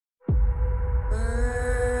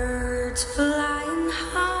birds flying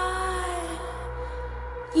high,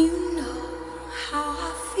 you know how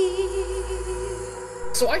I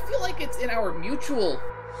feel. So I feel like it's in our mutual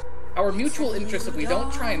interest if we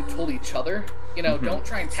don't try and toll each other, you know, don't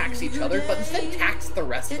try and tax each other, but instead tax the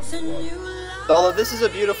rest of the world. Although this is a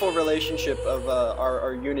beautiful relationship of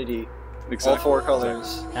our unity, all four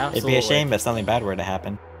colors. Absolutely. It'd be a shame if something bad were to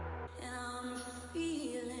happen.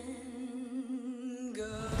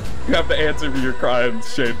 You have to answer for your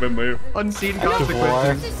crimes, Shane Finley. Unseen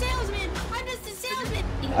consequences. I'm just a salesman.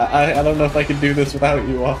 I don't know if I can do this without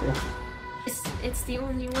you, Waffle. It's the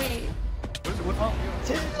only way. It's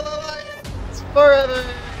forever!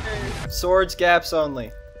 Swords gaps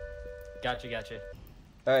only. Gotcha.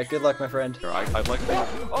 Alright, good luck, my friend. I'd like that.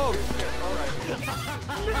 Oh, shit, alright.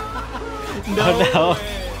 No.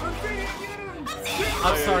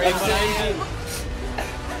 I'm sorry,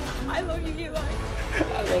 I love you, Eli.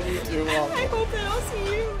 I love you too, Waffle. I hope that I'll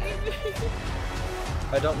see you.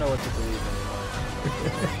 I don't know what to believe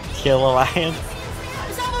anymore. Kill Alliance.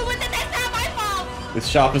 Someone with the next time I fall. This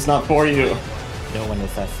shop is not for you. No one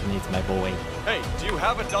assassinates my boy. Hey, do you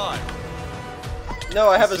have a dime? No,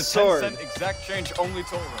 I have a It's sword. 10-cent exact change only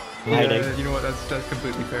toll road. Yeah, you know what? That's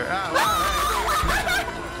completely fair.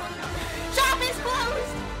 Shop is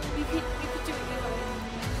closed. You could do it, Eli.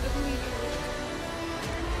 I believe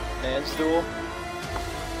you. Man's duel.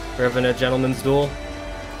 We're having a gentleman's duel.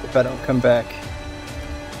 If I don't come back,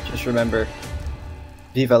 just remember,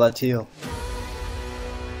 Viva la Teal.